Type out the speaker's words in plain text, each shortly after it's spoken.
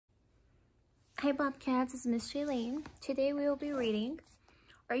Hi Bobcats, it's Miss Shailene. Today we will be reading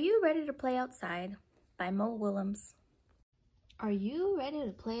Are You Ready to Play Outside by Mo Willems. Are You Ready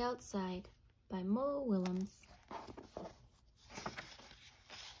to Play Outside by Mo Willems.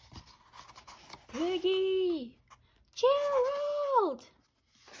 Piggy! Gerald!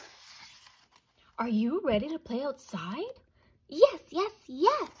 Are you ready to play outside? Yes, yes,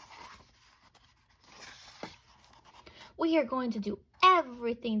 yes! We are going to do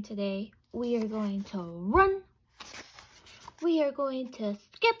everything today. We are going to run. We are going to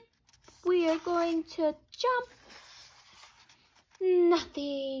skip. We are going to jump.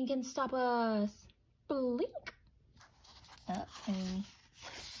 Nothing can stop us. Blink. Uh-oh.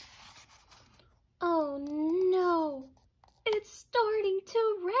 Oh no, it's starting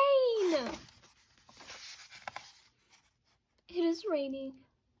to rain. It is raining.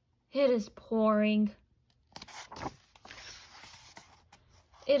 It is pouring.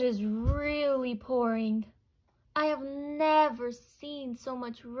 It is really pouring. I have never seen so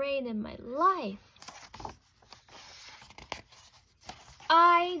much rain in my life.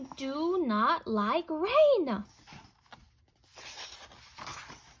 I do not like rain.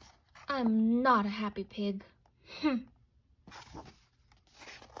 I'm not a happy pig.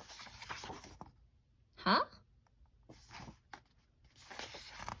 Huh?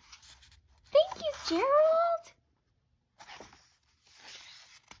 Thank you, Gerald.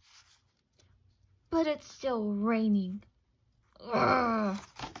 But it's still raining. Ugh.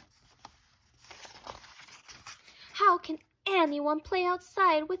 How can anyone play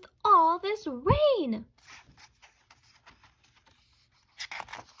outside with all this rain?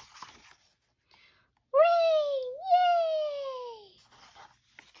 Rain! Yay!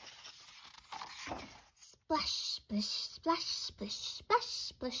 Splash, splish, splash, splish, splash,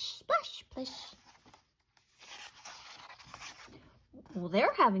 splish, splash, splish. Well,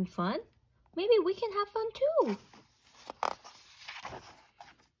 they're having fun. Maybe we can have fun too.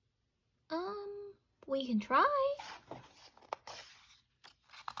 We can try.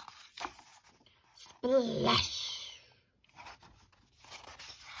 Splash.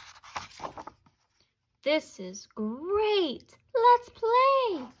 This is great. Let's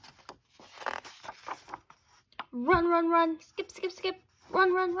play. Run, run, run. Skip, skip, skip.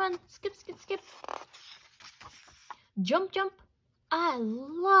 Run, run, run. Skip, skip, skip. Jump, jump. I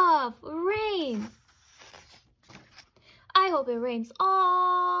love rain. I hope it rains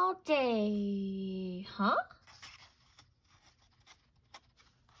all day. Huh?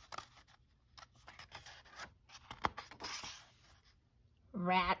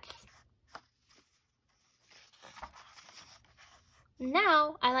 Rats.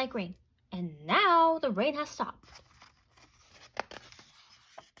 Now I like rain. And now the rain has stopped.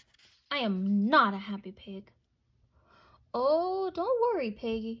 I am not a happy pig. Oh, don't worry,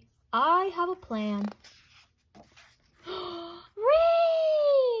 Piggy. I have a plan.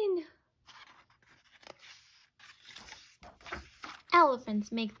 Rain!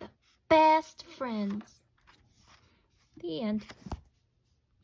 Elephants make the best friends. The end.